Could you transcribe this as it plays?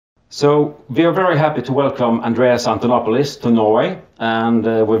So we are very happy to welcome Andreas Antonopoulos to Norway, and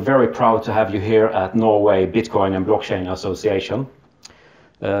we're very proud to have you here at Norway Bitcoin and Blockchain Association.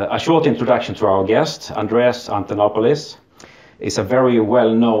 A short introduction to our guest. Andreas Antonopoulos is a very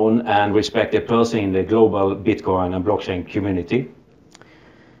well-known and respected person in the global Bitcoin and blockchain community.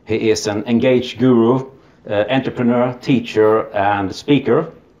 He is an engaged guru, entrepreneur, teacher, and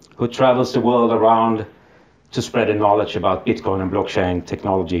speaker who travels the world around to spread the knowledge about Bitcoin and blockchain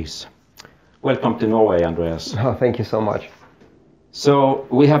technologies. Welcome to Norway, Andreas. Oh, thank you so much. So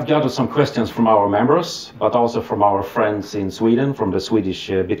we have gathered some questions from our members, but also from our friends in Sweden, from the Swedish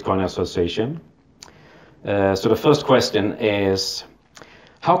Bitcoin Association. So the first question is,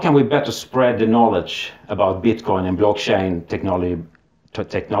 how can we better spread the knowledge about Bitcoin and blockchain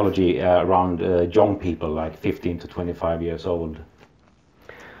technology around young people, like 15 to 25 years old?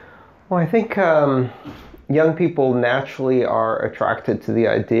 Well, I think young people naturally are attracted to the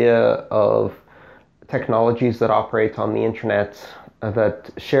idea of technologies that operate on the internet, that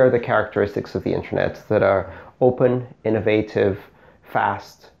share the characteristics of the internet, that are open, innovative,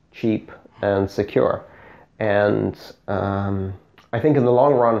 fast, cheap, and secure. And I think in the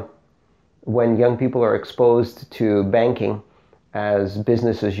long run, when young people are exposed to banking as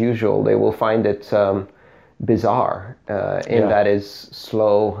business as usual, they will find it bizarre in that is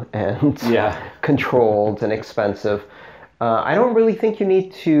slow and controlled and expensive. I don't really think you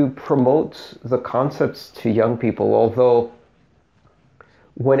need to promote the concepts to young people, although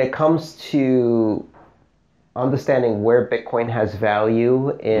when it comes to understanding where Bitcoin has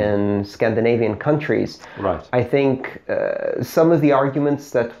value in Scandinavian countries, right. I think some of the arguments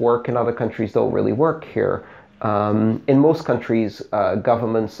that work in other countries don't really work here. In most countries,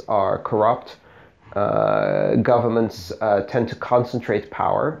 governments are corrupt. Governments tend to concentrate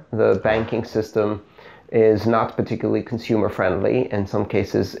power. The banking system is not particularly consumer friendly. In some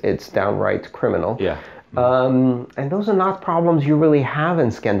cases, it's downright criminal. Yeah. And those are not problems you really have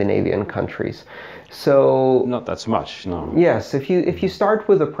in Scandinavian countries. So not that much, no. Yes, if you start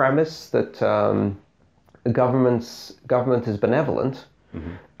with the premise that government is benevolent,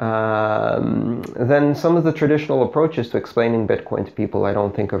 then some of the traditional approaches to explaining Bitcoin to people I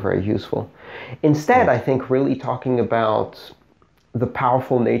don't think are very useful. Instead, I think really talking about the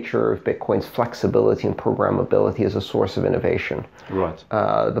powerful nature of Bitcoin's flexibility and programmability as a source of innovation. Right.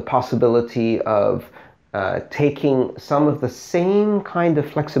 The possibility of taking some of the same kind of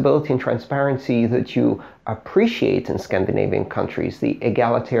flexibility and transparency that you appreciate in Scandinavian countries, the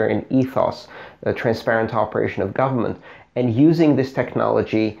egalitarian ethos, the transparent operation of government, and using this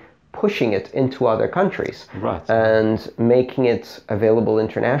technology, pushing it into other countries, right. And making it available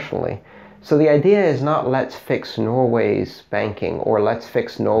internationally. So the idea is not let's fix Norway's banking or let's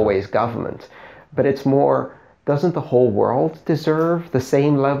fix Norway's government, but it's more, doesn't the whole world deserve the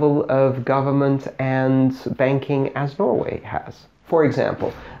same level of government and banking as Norway has? For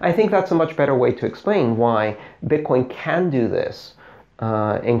example, I think that's a much better way to explain why Bitcoin can do this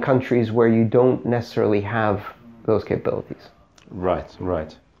in countries where you don't necessarily have those capabilities. Right,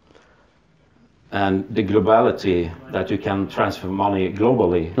 right. And the globality that you can transfer money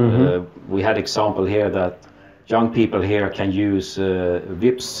globally. We had example here that young people here can use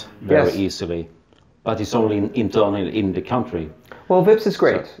VIPs very easily, but it's only internally in the country. Well, VIPs is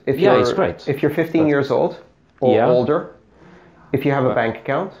great. So, it's great. If you're 15 years old or older, if you have a bank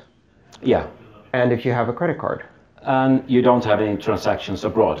account, and if you have a credit card. And you don't have any transactions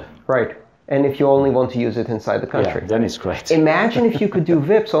abroad. Right. And if you only want to use it inside the country. Yeah, then it's great. Imagine if you could do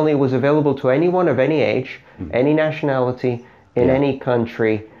VIPs, only it was available to anyone of any age, any nationality, in any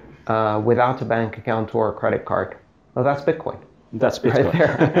country, without a bank account or a credit card. Well, that's Bitcoin. That's Bitcoin.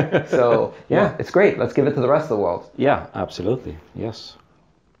 Right there. So, it's great. Let's give it to the rest of the world. Yeah, absolutely. Yes.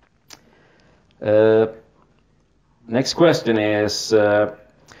 Next question is,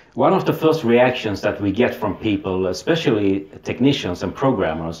 one of the first reactions that we get from people, especially technicians and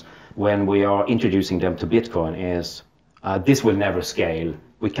programmers, when we are introducing them to Bitcoin is, this will never scale.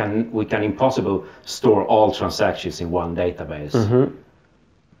 We can impossible store all transactions in one database.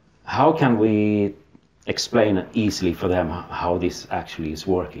 How can we explain easily for them how this actually is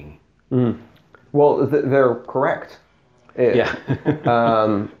working? Well, they're correct. We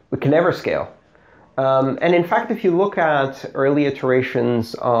can never scale. And in fact, if you look at early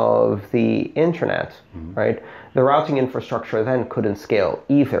iterations of the internet, right, the routing infrastructure then couldn't scale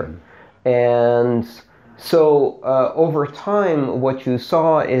either. And so over time, what you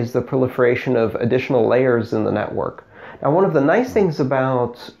saw is the proliferation of additional layers in the network. Now, one of the nice things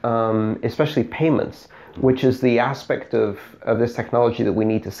about especially payments, which is the aspect of this technology that we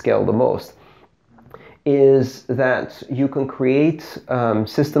need to scale the most, is that you can create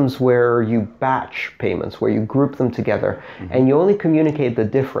systems where you batch payments, where you group them together, and you only communicate the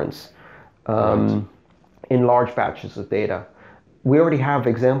difference in large batches of data. We already have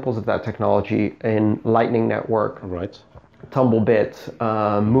examples of that technology in Lightning Network, Tumblebit,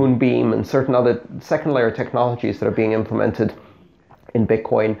 Moonbeam, and certain other second-layer technologies that are being implemented in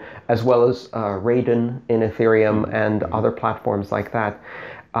Bitcoin, as well as Raiden in Ethereum and other platforms like that.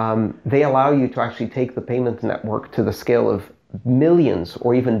 They allow you to actually take the payment network to the scale of millions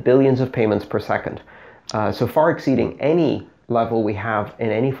or even billions of payments per second, so far exceeding any level we have in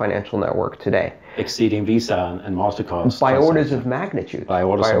any financial network today. Exceeding Visa and MasterCard. By orders of magnitude. By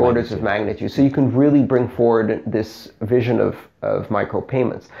orders of magnitude. So you can really bring forward this vision of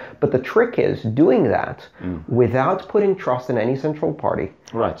micropayments. But the trick is doing that without putting trust in any central party.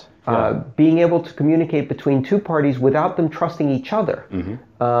 Right. Being able to communicate between two parties without them trusting each other.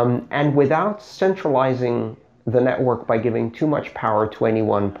 And without centralizing the network by giving too much power to any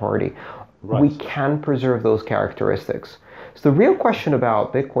one party. We can preserve those characteristics. So the real question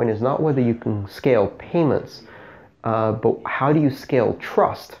about Bitcoin is not whether you can scale payments, but how do you scale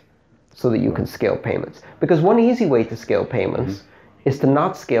trust so that you can scale payments? Because one easy way to scale payments is to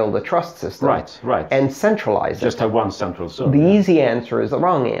not scale the trust system and centralize it. Just have one central server. The easy answer is the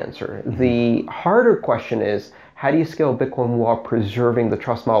wrong answer. The harder question is, how do you scale Bitcoin while preserving the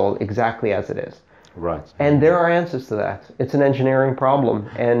trust model exactly as it is? Right. And there are answers to that. It's an engineering problem.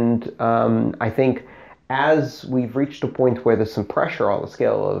 And I think as we've reached a point where there's some pressure on the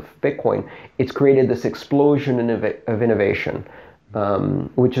scale of Bitcoin, it's created this explosion of innovation,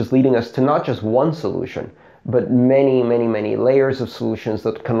 which is leading us to not just one solution, but many, many, many layers of solutions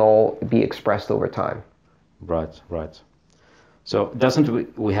that can all be expressed over time. Right. So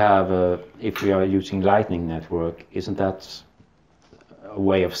doesn't we have, if we are using Lightning Network, isn't that a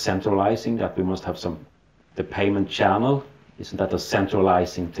way of centralizing, that we must have the payment channel? Isn't that a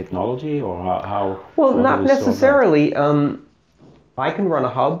centralizing technology, or how? Well, not necessarily. I can run a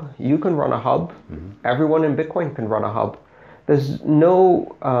hub. You can run a hub. Everyone in Bitcoin can run a hub. There's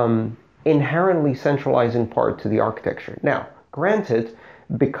no inherently centralizing part to the architecture. Now, granted,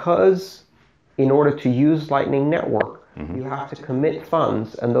 because in order to use Lightning Network, you have to commit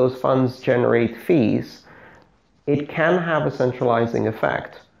funds, and those funds generate fees, it can have a centralizing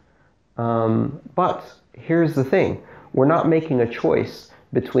effect. But here's the thing. We're not making a choice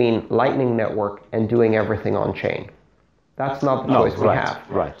between Lightning Network and doing everything on chain. That's not the choice we have.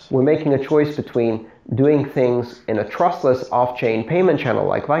 We're making a choice between doing things in a trustless off-chain payment channel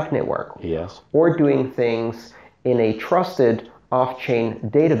like Lightning Network, or doing things in a trusted off-chain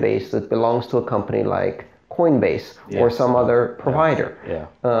database that belongs to a company like Coinbase or some other provider.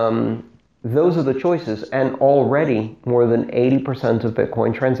 Those are the choices, and already more than 80% of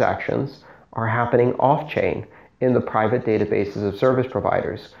Bitcoin transactions are happening off-chain in the private databases of service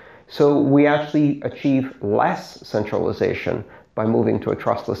providers. So we actually achieve less centralization by moving to a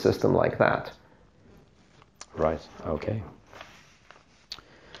trustless system like that. Right, okay.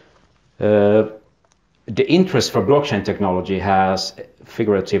 The interest for blockchain technology has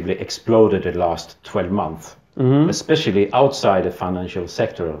figuratively exploded in the last 12 months, especially outside the financial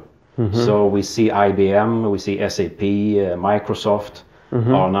sector. So we see IBM, we see SAP, Microsoft,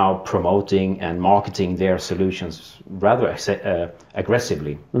 are now promoting and marketing their solutions rather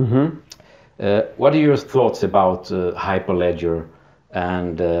aggressively. What are your thoughts about Hyperledger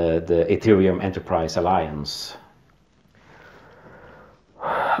and the Ethereum Enterprise Alliance?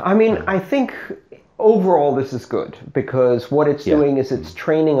 I mean, I think overall this is good, because what it's doing is it's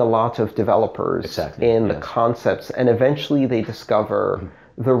training a lot of developers in the concepts, and eventually they discover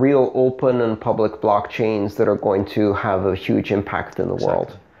the real open and public blockchains that are going to have a huge impact in the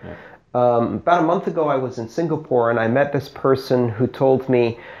world. About a month ago, I was in Singapore and I met this person who told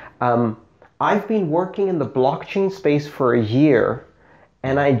me, I've been working in the blockchain space for a year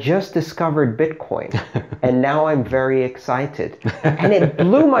and I just discovered Bitcoin and now I'm very excited. And it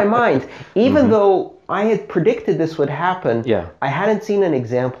blew my mind. Even though I had predicted this would happen, I hadn't seen an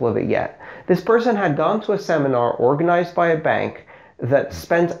example of it yet. This person had gone to a seminar organized by a bank that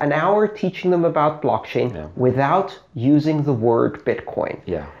spent an hour teaching them about blockchain without using the word Bitcoin,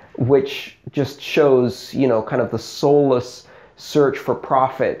 which just shows, you know, kind of the soulless search for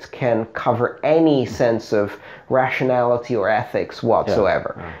profit can cover any sense of rationality or ethics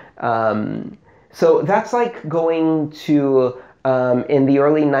whatsoever. So that's like going to, in the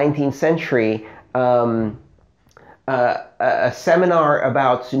early 19th century, a seminar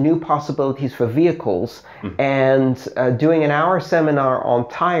about new possibilities for vehicles and doing an hour seminar on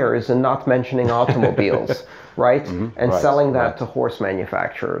tires and not mentioning automobiles, right? And selling that to horse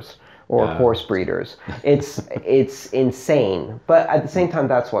manufacturers or horse breeders. It's insane. But at the same time,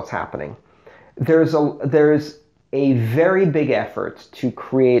 that's what's happening. There's a very big effort to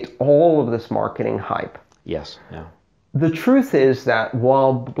create all of this marketing hype. Yes. Yeah. The truth is that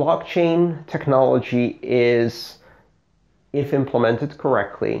while blockchain technology is, if implemented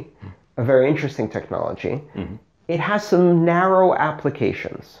correctly, a very interesting technology, it has some narrow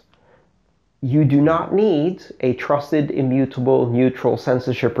applications. You do not need a trusted, immutable, neutral,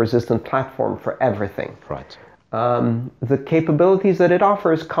 censorship-resistant platform for everything. Right. The capabilities that it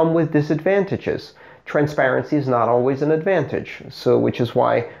offers come with disadvantages. Transparency is not always an advantage, so which is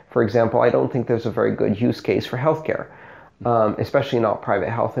why, for example, I don't think there's a very good use case for healthcare, especially not private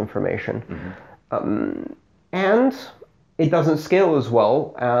health information. And it doesn't scale as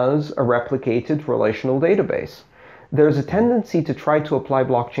well as a replicated relational database. There's a tendency to try to apply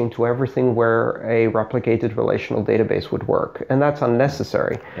blockchain to everything where a replicated relational database would work, and that's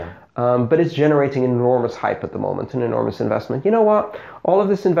unnecessary. Yeah. But it's generating enormous hype at the moment, an enormous investment. You know what? All of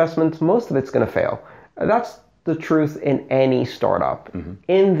this investment, most of it's going to fail. That's the truth in any startup.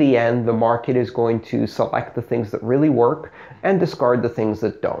 In the end, the market is going to select the things that really work and discard the things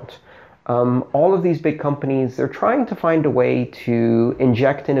that don't. All of these big companies, they're trying to find a way to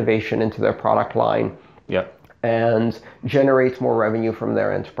inject innovation into their product line. Yeah. And generate more revenue from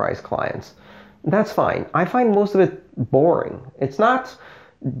their enterprise clients. That's fine. I find most of it boring. It's not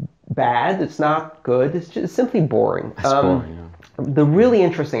bad, it's not good, it's just simply boring. It's boring, yeah. The really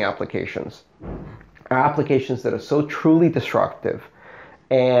interesting applications are applications that are so truly disruptive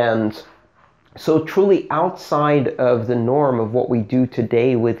and so truly outside of the norm of what we do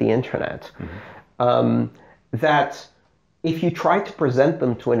today with the internet, that if you try to present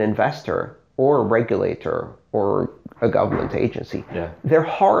them to an investor or a regulator or a government agency, they're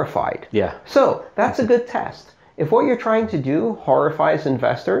horrified. Yeah. So that's a good test. If what you're trying to do horrifies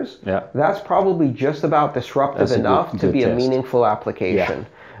investors, that's probably just about disruptive enough to be a meaningful application.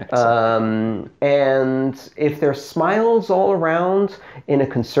 And if there's smiles all around in a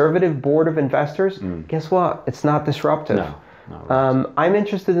conservative board of investors, guess what? It's not disruptive. No. Right. I'm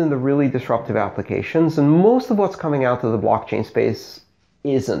interested in the really disruptive applications, and most of what's coming out of the blockchain space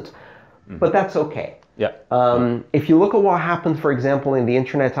isn't. But that's okay. Yeah. If you look at what happened, for example, in the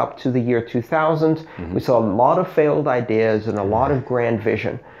internet up to the year 2000, we saw a lot of failed ideas and a lot of grand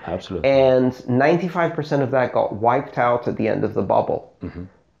vision. Absolutely. And 95% of that got wiped out at the end of the bubble.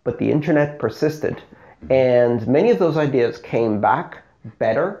 But the internet persisted. And many of those ideas came back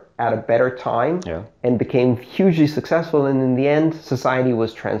better at a better time and became hugely successful. And in the end, society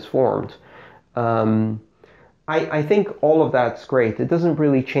was transformed. I think all of that's great. It doesn't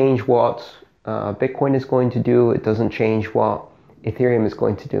really change what Bitcoin is going to do. It doesn't change what Ethereum is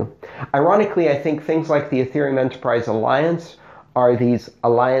going to do. Ironically, I think things like the Ethereum Enterprise Alliance are these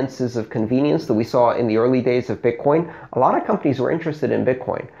alliances of convenience that we saw in the early days of Bitcoin. A lot of companies were interested in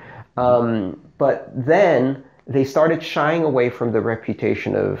Bitcoin, but then they started shying away from the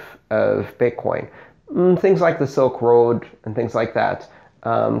reputation of Bitcoin. Things like the Silk Road and things like that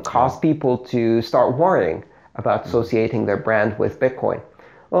caused people to start worrying about associating their brand with Bitcoin.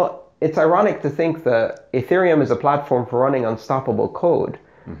 Well, it's ironic to think that Ethereum is a platform for running unstoppable code,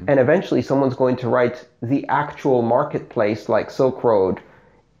 and eventually someone's going to write the actual marketplace like Silk Road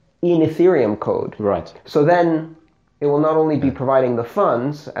in Ethereum code. Right. So then it will not only be providing the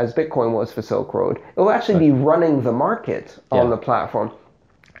funds, as Bitcoin was for Silk Road, it will actually be running the market on the platform.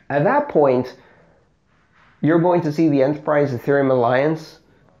 At that point, you're going to see the Enterprise Ethereum Alliance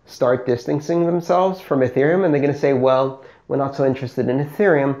start distancing themselves from Ethereum, and they're going to say, well, we're not so interested in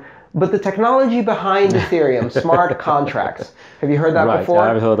Ethereum, but the technology behind Ethereum, smart contracts. Have you heard that before?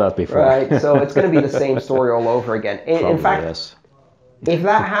 I've heard that before. Right, so it's going to be the same story all over again. In fact, if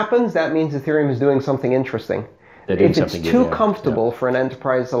that happens, that means Ethereum is doing something interesting. If it's too comfortable for an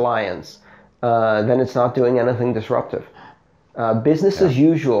enterprise alliance, then it's not doing anything disruptive. Business as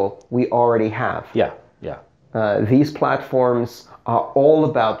usual, we already have. These platforms are all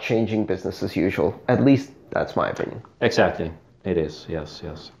about changing business as usual. At least that's my opinion. Exactly. It is. Yes.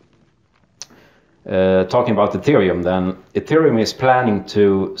 Talking about Ethereum, then, Ethereum is planning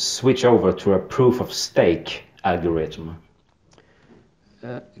to switch over to a proof-of-stake algorithm.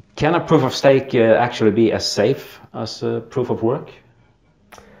 Can a proof-of-stake actually be as safe as a proof-of-work?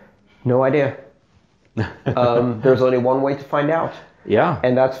 No idea. There's only one way to find out.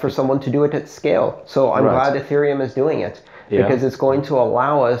 And that's for someone to do it at scale. So I'm glad Ethereum is doing it, because it's going to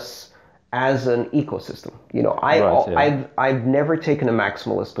allow us as an ecosystem. You know, I've never taken a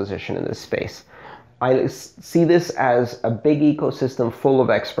maximalist position in this space. I see this as a big ecosystem full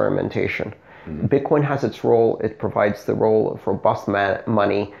of experimentation. Bitcoin has its role. It provides the role of robust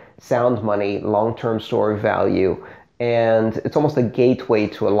money, sound money, long-term store of value, and it's almost a gateway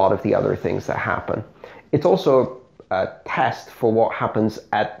to a lot of the other things that happen. It's also a test for what happens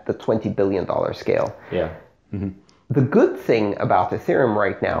at the $20 billion scale. Yeah. Mm-hmm. The good thing about Ethereum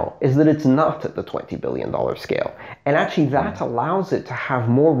right now is that it's not at the $20 billion scale. And actually that allows it to have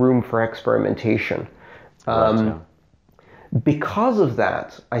more room for experimentation. Because of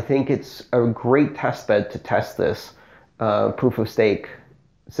that, I think it's a great testbed to test this proof of stake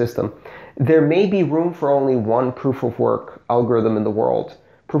system. There may be room for only one proof of work algorithm in the world.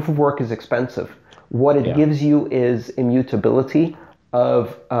 Proof of work is expensive. What it gives you is immutability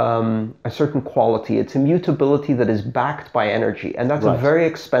of a certain quality. It's immutability that is backed by energy, and that's a very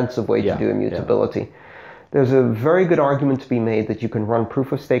expensive way to do immutability. There's a very good argument to be made that you can run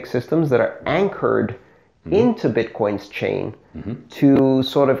proof of stake systems that are anchored into Bitcoin's chain to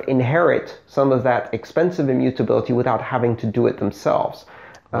sort of inherit some of that expensive immutability without having to do it themselves.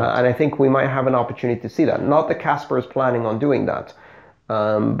 And I think we might have an opportunity to see that. Not that Casper is planning on doing that,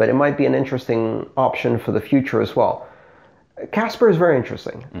 but it might be an interesting option for the future as well. Casper is very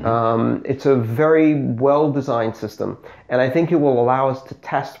interesting. It's a very well-designed system, and I think it will allow us to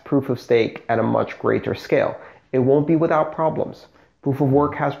test proof of stake at a much greater scale. It won't be without problems. Proof of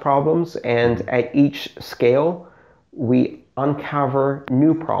work has problems, and at each scale, we uncover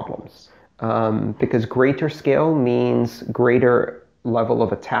new problems. Because greater scale means greater level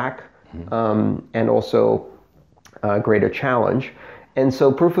of attack, and also greater challenge. And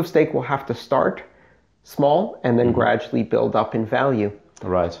so proof of stake will have to start small and then gradually build up in value.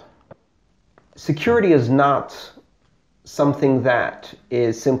 Right. Security is not something that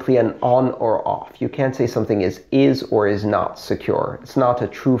is simply an on or off. You can't say something is or is not secure. It's not a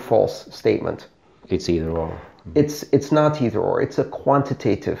true-false statement. It's either or. It's not either or. It's a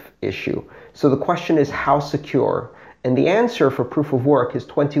quantitative issue. So the question is how secure? And the answer for proof of work is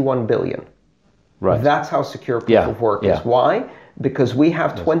 21 billion. Right. That's how secure proof of work is. Why? Because we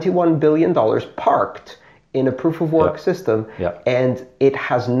have $21 billion parked in a proof of work system, and it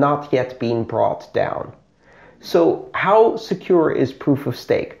has not yet been brought down. So how secure is proof of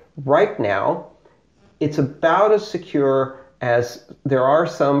stake? Right now, it's about as secure as there are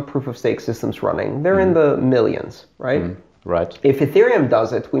some proof of stake systems running. They're in the millions, right? Right. If Ethereum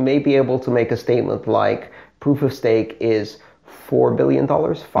does it, we may be able to make a statement like proof of stake is $4 billion,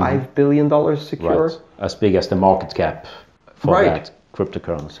 $5 billion secure. Right. As big as the market cap for that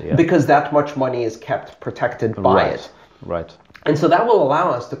cryptocurrency. Yeah. Because that much money is kept protected by it. Right. And so that will allow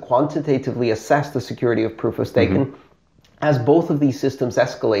us to quantitatively assess the security of proof of stake. And as both of these systems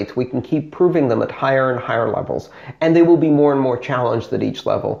escalate, we can keep proving them at higher and higher levels. And they will be more and more challenged at each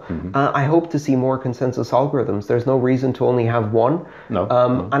level. I hope to see more consensus algorithms. There's no reason to only have one.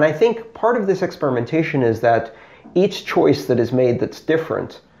 And I think part of this experimentation is that each choice that is made that's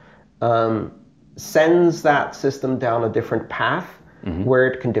different sends that system down a different path where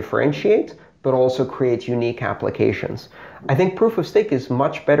it can differentiate, but also create unique applications. I think proof of stake is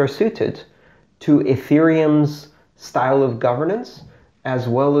much better suited to Ethereum's style of governance, as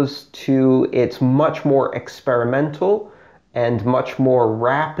well as to its much more experimental and much more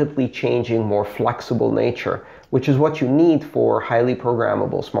rapidly changing, more flexible nature, which is what you need for highly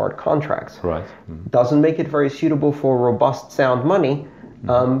programmable smart contracts. Right. Doesn't make it very suitable for robust sound money,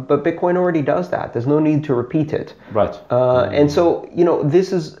 but Bitcoin already does that. There's no need to repeat it. Right. And so,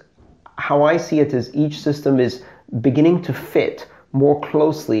 this is how I see it, is each system is beginning to fit more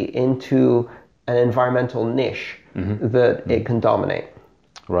closely into an environmental niche that it can dominate.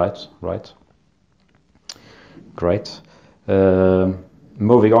 Right. Great.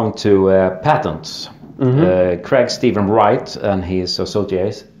 Moving on to patents. Craig Stephen Wright and his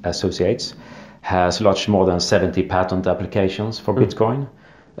associates has lodged more than 70 patent applications for Bitcoin.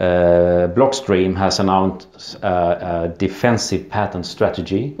 Blockstream has announced a defensive patent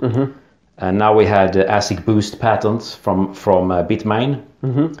strategy. And now we had ASIC boost patents from Bitmain.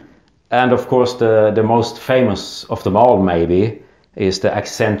 And of course the most famous of them all maybe is the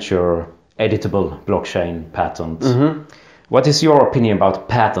Accenture editable blockchain patent. What is your opinion about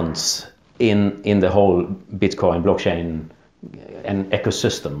patents in the whole Bitcoin blockchain and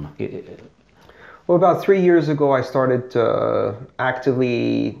ecosystem? Well, about 3 years ago, I started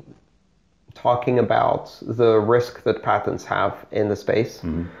actively talking about the risk that patents have in the space.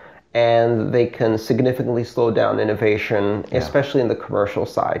 And they can significantly slow down innovation, especially in the commercial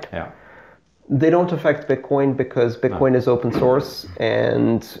side. They don't affect Bitcoin because Bitcoin is open source,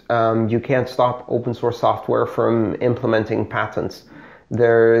 and you can't stop open source software from implementing patents.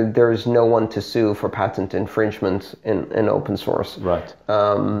 There's no one to sue for patent infringement in open source. Right.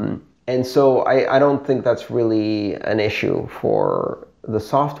 And so I don't think that's really an issue for the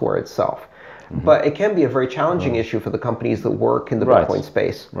software itself. But it can be a very challenging issue for the companies that work in the Bitcoin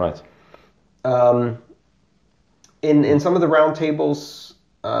space. Right. In some of the roundtables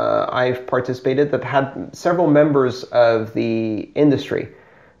I've participated that had several members of the industry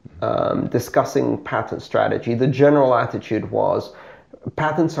discussing patent strategy, the general attitude was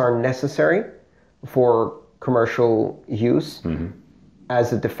patents are necessary for commercial use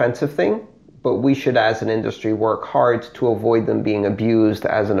as a defensive thing, but we should, as an industry, work hard to avoid them being abused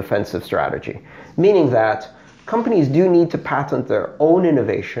as an offensive strategy. Meaning that companies do need to patent their own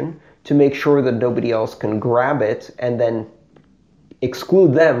innovation to make sure that nobody else can grab it and then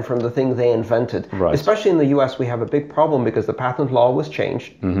exclude them from the thing they invented. Right. Especially in the US, we have a big problem because the patent law was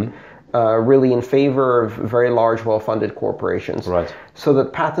changed really in favor of very large, well-funded corporations. Right. So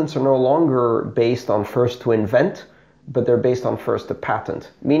that patents are no longer based on first to invent, but they're based on first to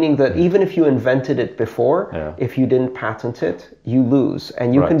patent. Meaning that even if you invented it before, if you didn't patent it, you lose.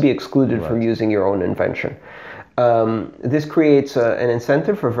 And you can be excluded from using your own invention. This creates an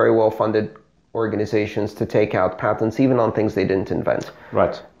incentive for very well-funded organizations to take out patents even on things they didn't invent.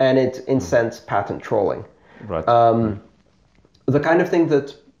 Right. And it incents patent trolling. Right. The kind of thing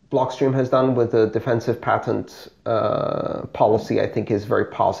that Blockstream has done with the defensive patent policy, I think, is very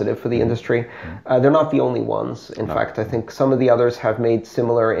positive for the industry. They're not the only ones. In fact, I think some of the others have made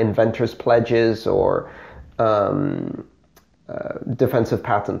similar inventors' pledges or defensive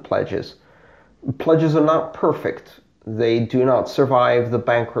patent pledges. Pledges are not perfect. They do not survive the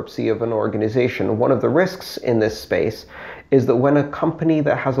bankruptcy of an organization. One of the risks in this space is that when a company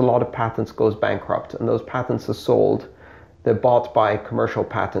that has a lot of patents goes bankrupt and those patents are sold, they're bought by commercial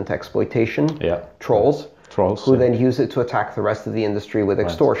patent exploitation trolls who then use it to attack the rest of the industry with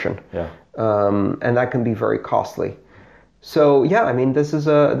extortion. And that can be very costly. So yeah, I mean, this is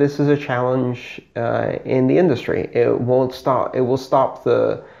a challenge in the industry. It won't stop. It will stop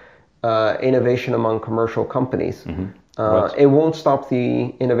the innovation among commercial companies. It won't stop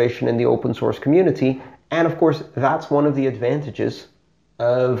the innovation in the open source community. And of course, that's one of the advantages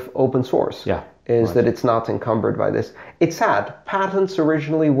of open source. That it's not encumbered by this. It's sad. Patents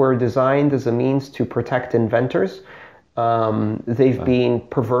originally were designed as a means to protect inventors. They've been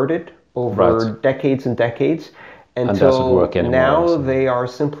perverted over decades and decades until now they are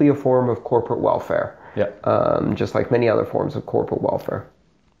simply a form of corporate welfare. Just like many other forms of corporate welfare.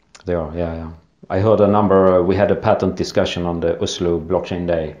 They are, I heard a number, we had a patent discussion on the Oslo Blockchain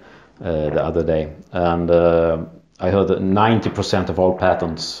Day the other day, and I heard that 90% of all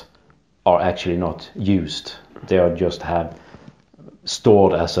patents are actually not used. They are just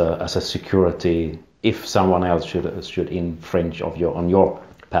stored as a security if someone else should infringe on your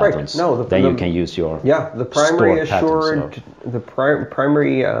patents. Right. No, then you can use your the primary assured patents, the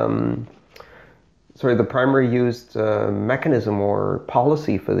primary the primary used mechanism or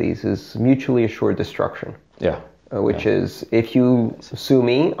policy for these is mutually assured destruction. Which is, if you sue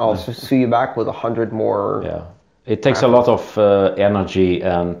me, I'll sue you back with 100 more. It takes a lot of energy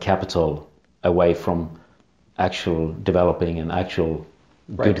and capital away from actual developing and actual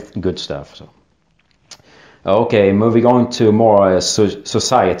good stuff. So, okay, moving on to more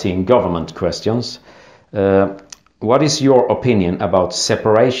society and government questions. What is your opinion about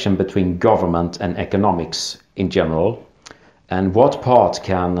separation between government and economics in general? And what part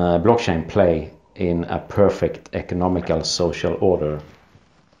can blockchain play in a perfect economical social order?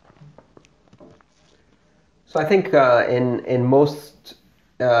 So I think in most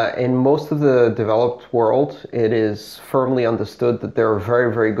of the developed world, it is firmly understood that there are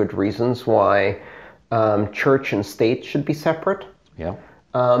very, very good reasons why church and state should be separate.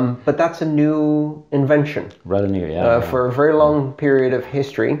 But that's a new invention. Rather new, For a very long period of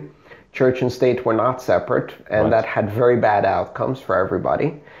history, church and state were not separate, and that had very bad outcomes for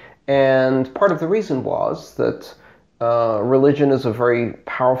everybody. And part of the reason was that religion is a very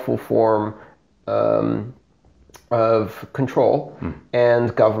powerful form of control,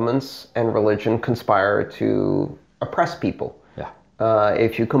 and governments and religion conspire to oppress people.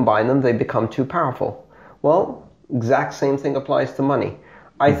 If you combine them, they become too powerful. Well, exact same thing applies to money.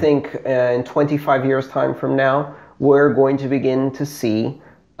 I think in 25 years' time from now, we're going to begin to see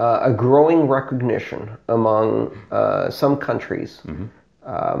a growing recognition among some countries,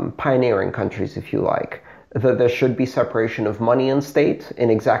 pioneering countries, if you like, that there should be separation of money and state in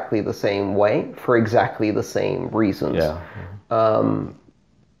exactly the same way for exactly the same reasons.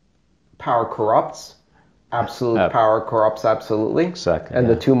 Power corrupts. Absolute power corrupts absolutely. Exactly. And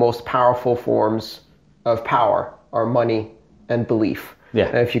the two most powerful forms of power are money and belief.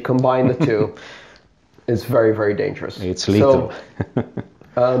 And if you combine the two, it's very, very dangerous. It's lethal.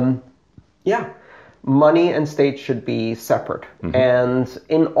 So, Yeah. Money and state should be separate. And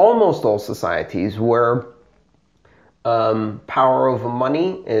in almost all societies where power over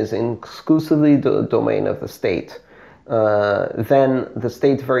money is exclusively the domain of the state, then the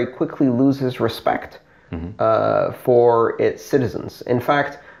state very quickly loses respect for its citizens. In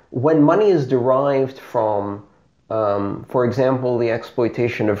fact, when money is derived from, for example, the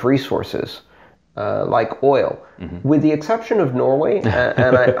exploitation of resources, like oil, with the exception of Norway,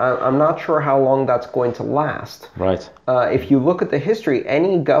 and I'm not sure how long that's going to last. Right. If you look at the history,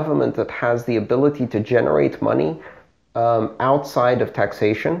 any government that has the ability to generate money outside of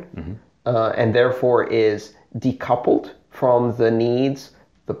taxation, and therefore is decoupled from the needs,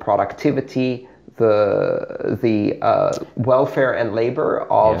 the productivity, the welfare and labor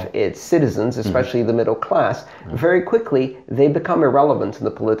of its citizens, especially the middle class, very quickly they become irrelevant in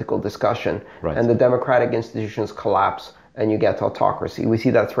the political discussion, and the democratic institutions collapse, and you get autocracy. We see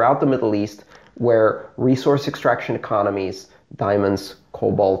that throughout the Middle East, where resource extraction economies, diamonds,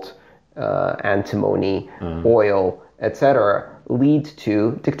 cobalt, antimony, oil, etc., lead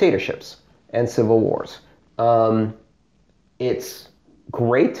to dictatorships and civil wars. It's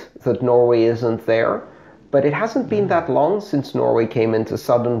great that Norway isn't there, but it hasn't been that long since Norway came into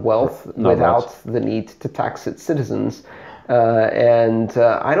sudden wealth without the need to tax its citizens. And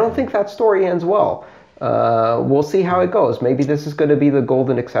I don't think that story ends well. We'll see how it goes. Maybe this is going to be the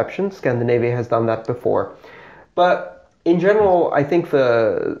golden exception. Scandinavia has done that before. But in general, I think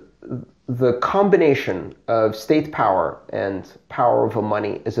the combination of state power and power over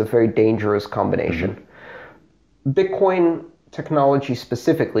money is a very dangerous combination. Bitcoin technology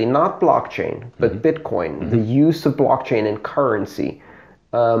specifically, not blockchain, but Bitcoin, the use of blockchain in currency,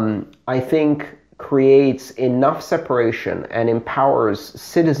 I think creates enough separation and empowers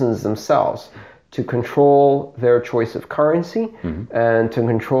citizens themselves to control their choice of currency and to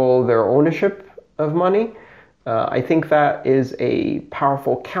control their ownership of money. I think that is a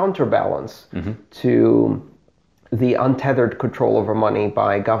powerful counterbalance to the untethered control over money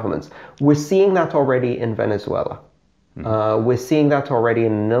by governments. We're seeing that already in Venezuela. We're seeing that already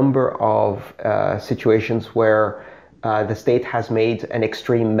in a number of situations where the state has made an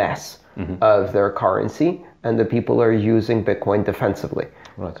extreme mess of their currency, and the people are using Bitcoin defensively.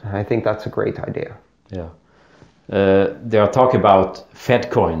 Right. I think that's a great idea. Yeah. They are talking about Fed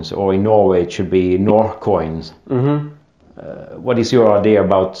coins, or in Norway it should be Nor coins. What is your idea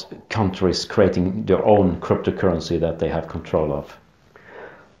about countries creating their own cryptocurrency that they have control of?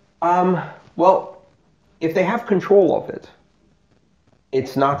 Well, if they have control of it,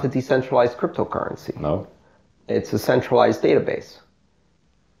 it's not a decentralized cryptocurrency. No. It's a centralized database.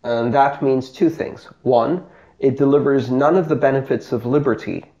 And that means two things. One, it delivers none of the benefits of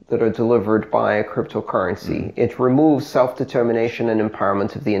liberty that are delivered by a cryptocurrency. It removes self-determination and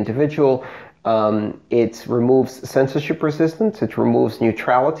empowerment of the individual. It removes censorship resistance. It removes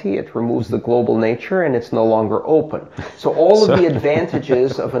neutrality. It removes the global nature, and it's no longer open. So all of the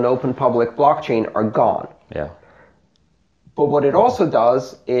advantages of an open public blockchain are gone. Yeah. But what it also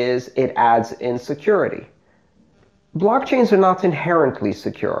does is it adds insecurity. Blockchains are not inherently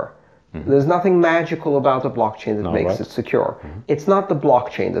secure. There's nothing magical about a blockchain that makes it secure. It's not the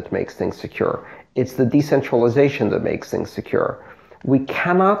blockchain that makes things secure. It's the decentralization that makes things secure. We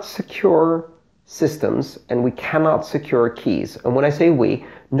cannot secure systems, and we cannot secure keys. And when I say we,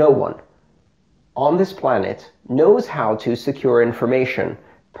 no one on this planet knows how to secure information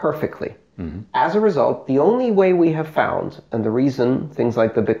perfectly. As a result, the only way we have found, and the reason things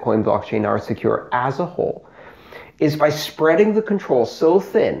like the Bitcoin blockchain are secure as a whole, is by spreading the control so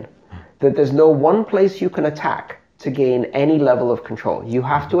thin that there's no one place you can attack to gain any level of control. You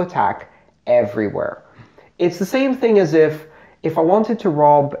have to attack everywhere. It's the same thing as if I wanted to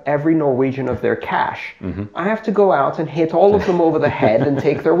rob every Norwegian of their cash, I have to go out and hit all of them over the head and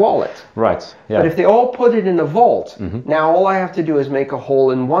take their wallet. Right. Yeah. But if they all put it in a vault, now all I have to do is make a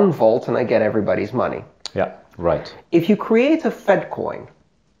hole in one vault and I get everybody's money. Yeah. Right. If you create a Fed coin,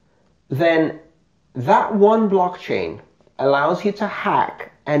 then that one blockchain allows you to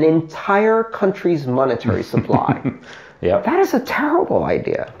hack an entire country's monetary supply. Yeah. That is a terrible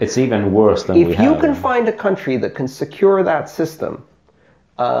idea. It's even worse than we have. If you can find a country that can secure that system,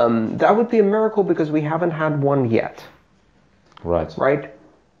 that would be a miracle, because we haven't had one yet. Right. Right?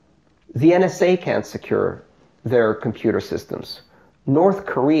 The NSA can't secure their computer systems. North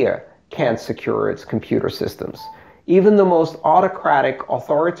Korea can't secure its computer systems. Even the most autocratic,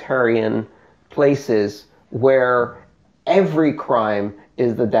 authoritarian places where every crime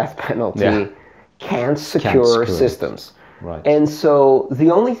is the death penalty can't secure systems. Right. And so the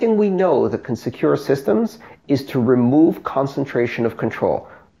only thing we know that can secure systems is to remove concentration of control.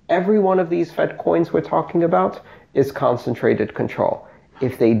 every one of these Fed coins we're talking about is concentrated control.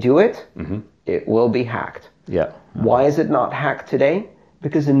 If they do it, it will be hacked. Yeah. Why is it not hacked today?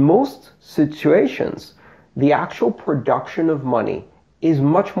 Because in most situations, the actual production of money is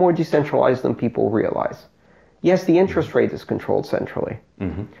much more decentralized than people realize. Yes, the interest rate is controlled centrally.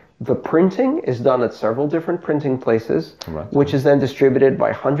 The printing is done at several different printing places, which is then distributed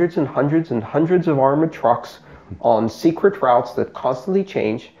by hundreds and hundreds and hundreds of armored trucks on secret routes that constantly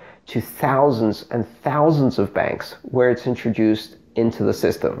change to thousands and thousands of banks where it's introduced into the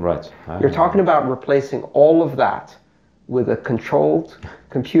system. You're talking about replacing all of that with a controlled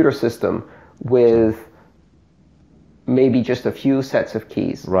computer system with maybe just a few sets of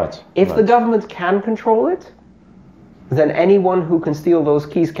keys. If the government can control it, then anyone who can steal those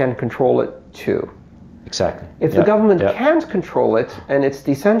keys can control it too. Exactly. If the government can't control it and it's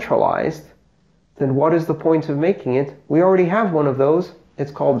decentralized, then what is the point of making it? We already have one of those.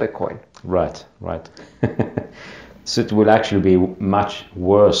 It's called Bitcoin. Right. So it will actually be much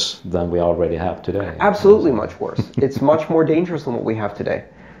worse than we already have today. Absolutely much worse. It's much more dangerous than what we have today.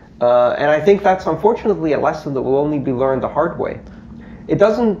 And I think that's unfortunately a lesson that will only be learned the hard way. It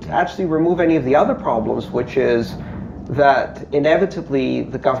doesn't actually remove any of the other problems, which is that inevitably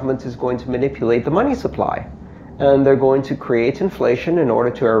the government is going to manipulate the money supply. And they're going to create inflation in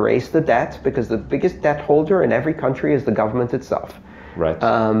order to erase the debt, because the biggest debt holder in every country is the government itself.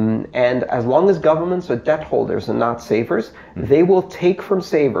 And as long as governments are debt holders and not savers, they will take from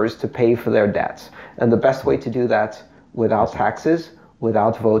savers to pay for their debts. And the best way to do that without taxes,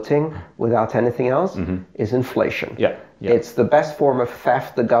 without voting, without anything else, is inflation. It's the best form of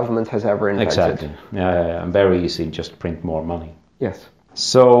theft the government has ever invented. Exactly. And very easy, just print more money. Yes.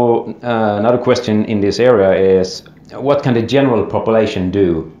 So another question in this area is, what can the general population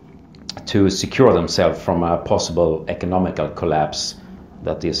do to secure themselves from a possible economical collapse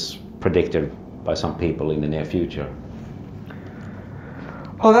that is predicted by some people in the near future?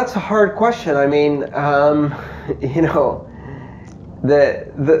 Oh, that's a hard question. I mean, you know,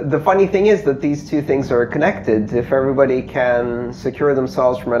 the funny thing is that these two things are connected. If everybody can secure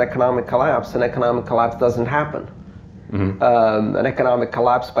themselves from an economic collapse doesn't happen. An economic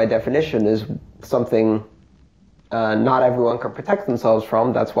collapse, by definition, is something not everyone can protect themselves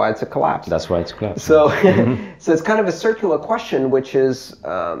from. That's why it's a collapse. That's why it's a collapse. So, so it's kind of a circular question, which is,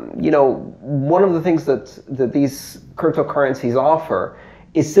 you know, one of the things that these cryptocurrencies offer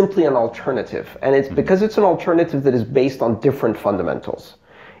is simply an alternative. And it's because it's an alternative that is based on different fundamentals.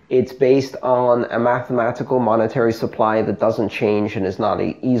 It's based on a mathematical monetary supply that doesn't change and is not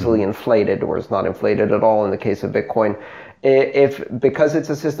easily inflated, or is not inflated at all in the case of Bitcoin. Because it's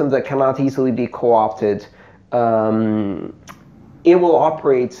a system that cannot easily be co-opted, it will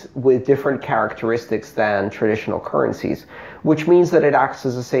operate with different characteristics than traditional currencies, which means that it acts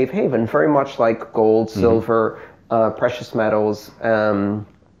as a safe haven, very much like gold, silver, precious metals, and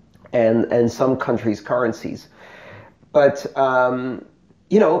some countries' currencies. But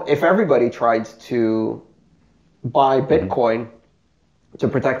you know, if everybody tried to buy Bitcoin to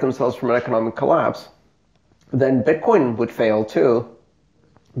protect themselves from an economic collapse, then Bitcoin would fail too,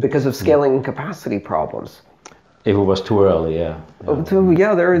 because of scaling and capacity problems. If it was too early, yeah.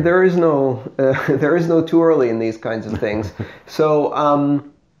 There is no too early in these kinds of things. So,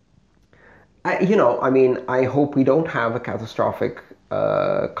 I hope we don't have a catastrophic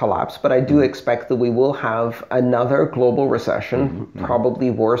collapse, but I do expect that we will have another global recession,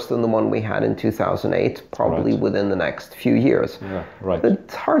 probably worse than the one we had in 2008, probably within the next few years.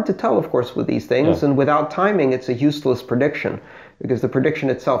 It's hard to tell, of course, with these things, and without timing, it's a useless prediction, because the prediction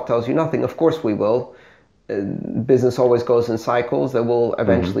itself tells you nothing. Of course we will. Business always goes in cycles. There will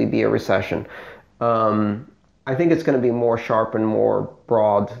eventually be a recession. I think it's going to be more sharp and more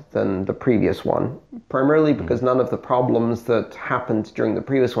broad than the previous one, primarily because none of the problems that happened during the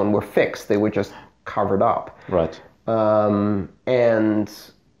previous one were fixed. They were just covered up. And,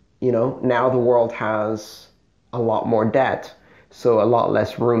 you know, now the world has a lot more debt, so a lot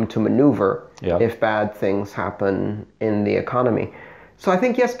less room to maneuver if bad things happen in the economy. So I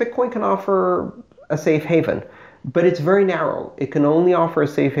think, yes, Bitcoin can offer a safe haven, but it's very narrow. It can only offer a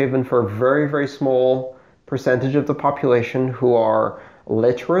safe haven for a very, very small percentage of the population who are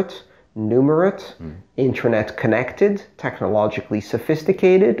literate, numerate, internet connected, technologically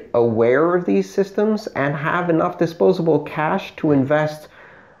sophisticated, aware of these systems, and have enough disposable cash to invest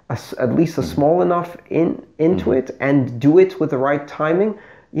at least a small enough into it, and do it with the right timing.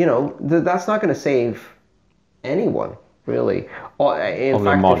 You know, that's not going to save anyone. really. In Only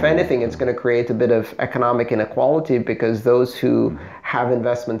fact, if marginal. anything, it's going to create a bit of economic inequality because those who have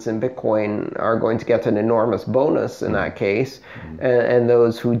investments in Bitcoin are going to get an enormous bonus in that case, and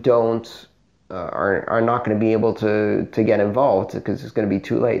those who don't are not going to be able to get involved because it's going to be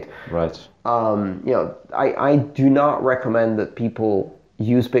too late. Right. I do not recommend that people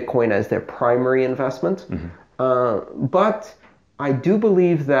use Bitcoin as their primary investment, but I do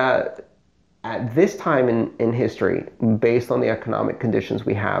believe that at this time in history, based on the economic conditions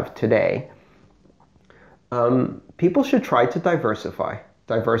we have today, people should try to diversify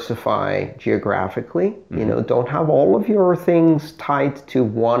geographically. Don't have all of your things tied to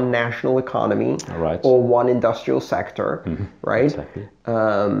one national economy or one industrial sector, right? Exactly.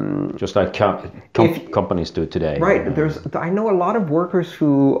 Just like companies do today. Right. I know a lot of workers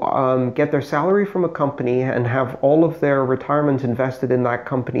who get their salary from a company and have all of their retirement invested in that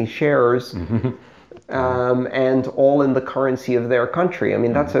company's shares. And all in the currency of their country. I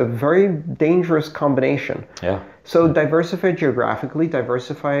mean, that's a very dangerous combination. Yeah. So diversify geographically,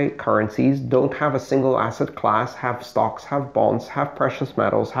 diversify currencies, don't have a single asset class, have stocks, have bonds, have precious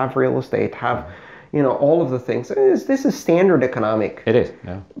metals, have real estate, have, all of the things. This is standard economic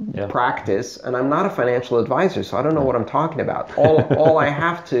practice, and I'm not a financial advisor, so I don't know what I'm talking about. All I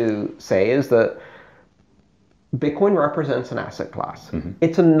have to say is that Bitcoin represents an asset class.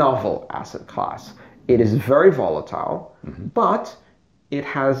 It's a novel asset class. It is very volatile, but it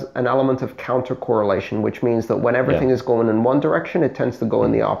has an element of counter-correlation, which means that when everything is going in one direction, it tends to go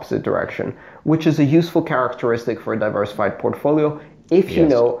in the opposite direction, which is a useful characteristic for a diversified portfolio if you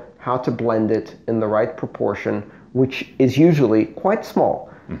know how to blend it in the right proportion, which is usually quite small.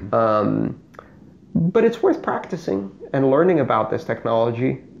 But it's worth practicing and learning about this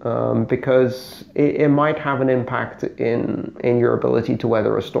technology because it might have an impact in your ability to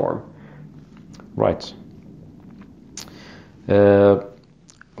weather a storm. Right.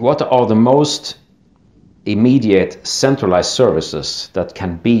 What are the most immediate centralized services that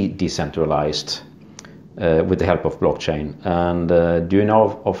can be decentralized with the help of blockchain? And do you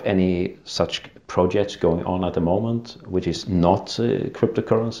know of any such projects going on at the moment, which is not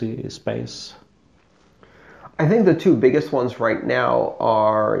cryptocurrency space? I think the two biggest ones right now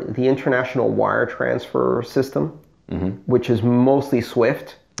are the international wire transfer system, which is mostly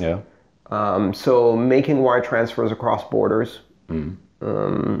SWIFT. Yeah. So making wire transfers across borders,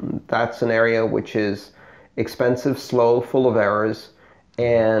 that's an area which is expensive, slow, full of errors,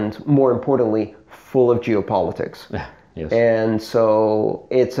 and more importantly, full of geopolitics. Yes. And so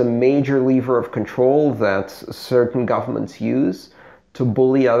it's a major lever of control that certain governments use to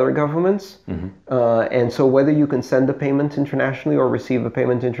bully other governments. And so whether you can send a payment internationally or receive a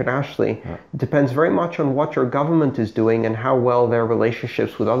payment internationally depends very much on what your government is doing and how well their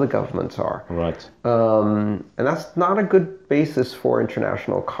relationships with other governments are. Right. And that's not a good basis for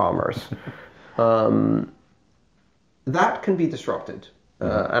international commerce. That can be disrupted.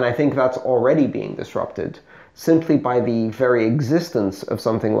 And I think that's already being disrupted simply by the very existence of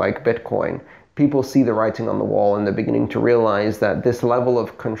something like Bitcoin. People see the writing on the wall and they're beginning to realize that this level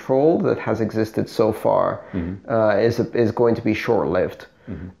of control that has existed so far is going to be short-lived.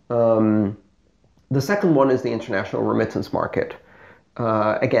 The second one is the international remittance market.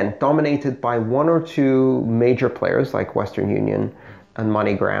 Again, dominated by one or two major players like Western Union and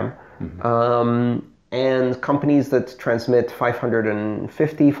MoneyGram. And companies that transmit $550,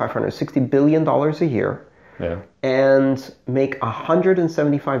 $560 billion a year. And make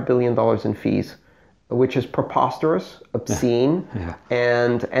 $175 billion in fees, which is preposterous, obscene,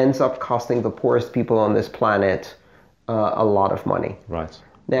 and ends up costing the poorest people on this planet a lot of money. Right.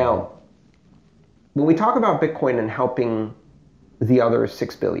 Now, when we talk about Bitcoin and helping the other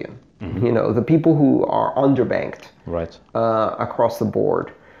 6 billion, the people who are underbanked across the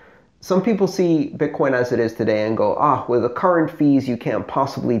board, some people see Bitcoin as it is today and go, with the current fees, you can't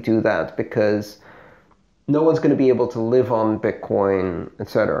possibly do that because no one's going to be able to live on Bitcoin,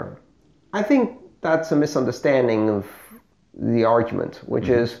 etc. I think that's a misunderstanding of the argument, which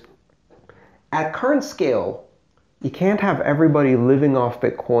is at current scale, you can't have everybody living off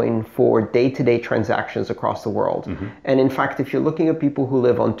Bitcoin for day-to-day transactions across the world. And in fact, if you're looking at people who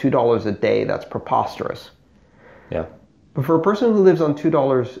live on $2 a day, that's preposterous. Yeah. But for a person who lives on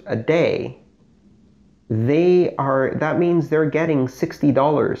 $2 a day, that means they're getting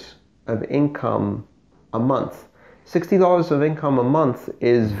 $60 of income a month. $60 of income a month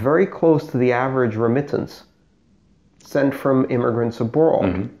is very close to the average remittance sent from immigrants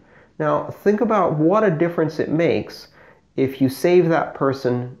abroad. Now, think about what a difference it makes if you save that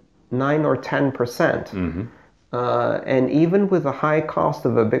person 9 or 10%. And even with the high cost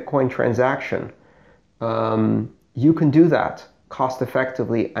of a Bitcoin transaction, you can do that cost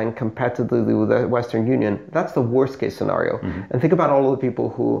effectively and competitively with the Western Union. That's the worst case scenario. And think about all of the people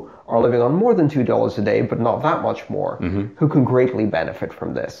who are living on more than $2 a day, but not that much more, who can greatly benefit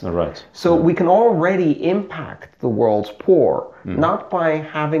from this. All right. So we can already impact the world's poor, not by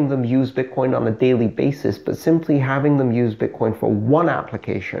having them use Bitcoin on a daily basis, but simply having them use Bitcoin for one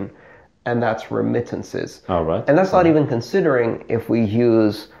application, and that's remittances. All right. And that's not even considering if we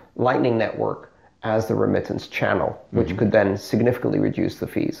use Lightning Network as the remittance channel, which could then significantly reduce the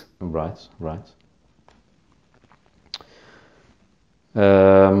fees. Right, right.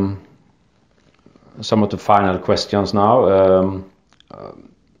 Some of the final questions now.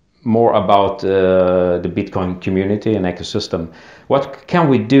 More about the Bitcoin community and ecosystem. What can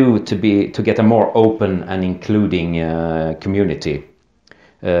we do to get a more open and including community?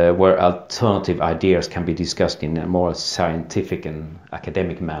 Where alternative ideas can be discussed in a more scientific and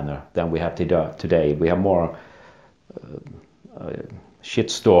academic manner than we have today. We have more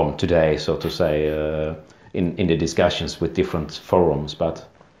shitstorm today, so to say, in the discussions with different forums. But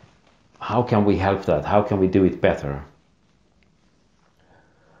how can we help that? How can we do it better?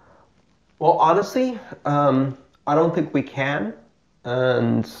 Well, honestly, I don't think we can,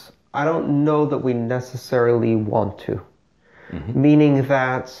 and I don't know that we necessarily want to. Meaning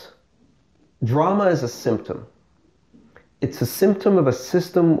that drama is a symptom. It's a symptom of a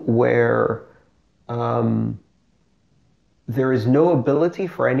system where there is no ability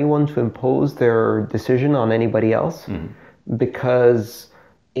for anyone to impose their decision on anybody else, because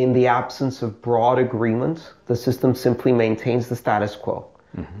in the absence of broad agreement, the system simply maintains the status quo.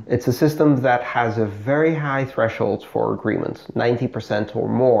 It's a system that has a very high threshold for agreement, 90% or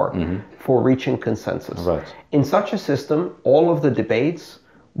more, for reaching consensus. Right. In such a system, all of the debates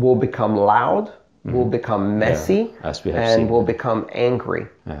will become loud, will become messy, as we have and seen. will become angry.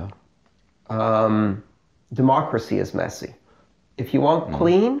 Democracy is messy. If you want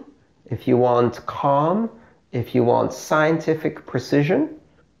clean, if you want calm, if you want scientific precision,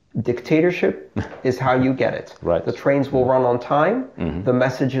 dictatorship is how you get it. Right. The trains will run on time, the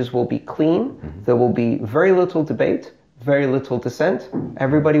messages will be clean, there will be very little debate, very little dissent.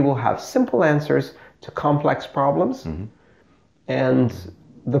 Everybody will have simple answers to complex problems. And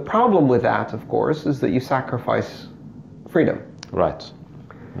the problem with that, of course, is that you sacrifice freedom. Right.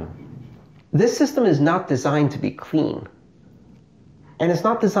 This system is not designed to be clean. And it's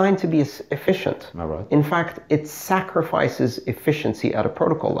not designed to be efficient. All right. In fact, it sacrifices efficiency at a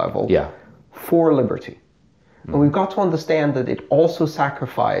protocol level for liberty. And we've got to understand that it also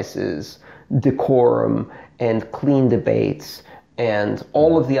sacrifices decorum and clean debates and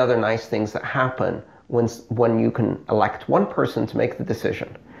all of the other nice things that happen when you can elect one person to make the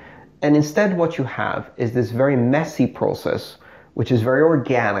decision. And instead what you have is this very messy process, which is very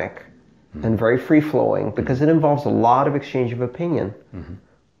organic, and very free-flowing, because it involves a lot of exchange of opinion.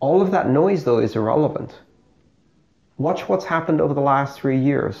 All of that noise, though, is irrelevant. Watch what's happened over the last 3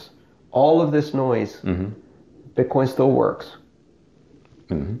 years. All of this noise, Bitcoin still works.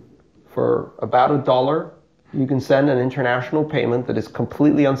 For about $1, you can send an international payment that is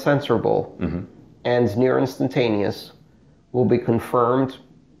completely uncensorable and near instantaneous, will be confirmed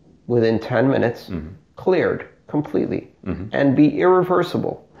within 10 minutes, cleared completely, and be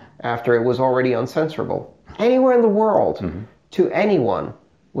irreversible after it was already uncensorable, anywhere in the world, to anyone,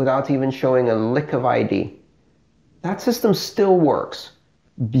 without even showing a lick of ID. That system still works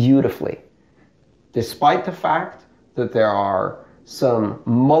beautifully, despite the fact that there are some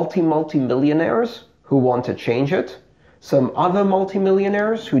multi-millionaires who want to change it, some other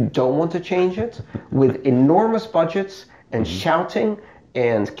multi-millionaires who don't want to change it, with enormous budgets and shouting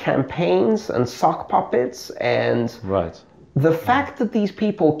and campaigns and sock puppets and... Right. The fact that these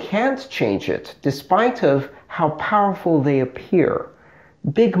people can't change it, despite of how powerful they appear,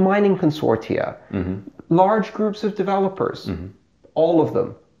 big mining consortia, large groups of developers, all of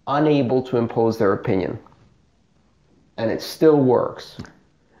them unable to impose their opinion. And it still works.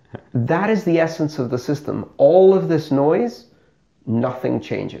 That is the essence of the system. All of this noise, nothing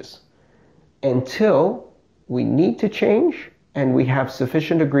changes. Until we need to change and we have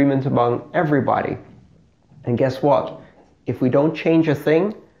sufficient agreement among everybody. And guess what? If we don't change a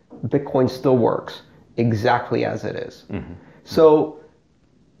thing, Bitcoin still works exactly as it is. So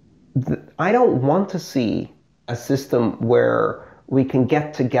I don't want to see a system where we can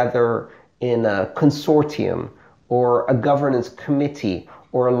get together in a consortium or a governance committee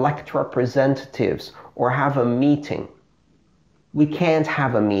or elect representatives or have a meeting. We can't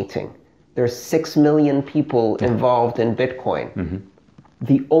have a meeting. There's 6 million people involved in Bitcoin.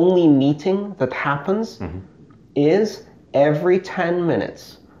 The only meeting that happens is every 10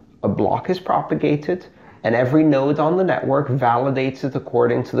 minutes, a block is propagated and every node on the network validates it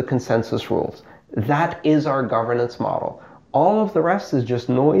according to the consensus rules. That is our governance model. All of the rest is just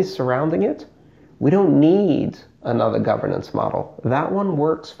noise surrounding it. We don't need another governance model. That one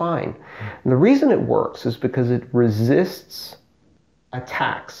works fine. And the reason it works is because it resists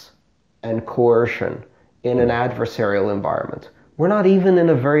attacks and coercion in an adversarial environment. We're not even in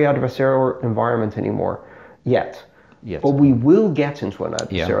a very adversarial environment anymore yet. But we will get into an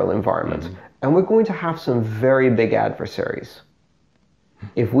adversarial environment. And we're going to have some very big adversaries.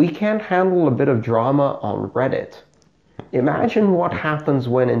 If we can't handle a bit of drama on Reddit, imagine what happens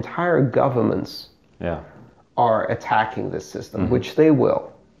when entire governments are attacking this system, which they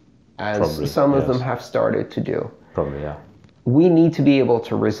will, as probably, some of them have started to do. Probably, yeah. We need to be able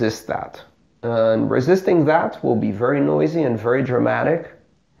to resist that. And resisting that will be very noisy and very dramatic.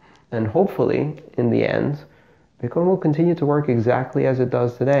 And hopefully, in the end, Bitcoin will continue to work exactly as it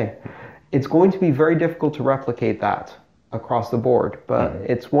does today. It's going to be very difficult to replicate that across the board, but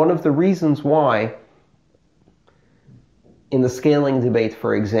it's one of the reasons why in the scaling debate,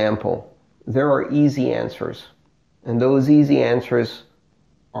 for example, there are easy answers. And those easy answers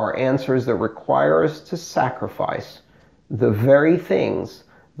are answers that require us to sacrifice the very things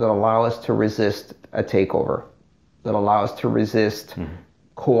that allow us to resist a takeover, that allow us to resist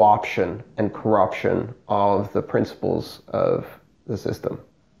co-option and corruption of the principles of the system.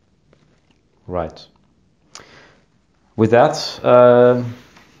 Right. With that,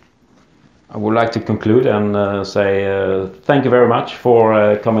 I would like to conclude and say thank you very much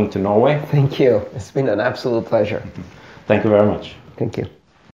for coming to Norway. Thank you. It's been an absolute pleasure. Thank you very much. Thank you.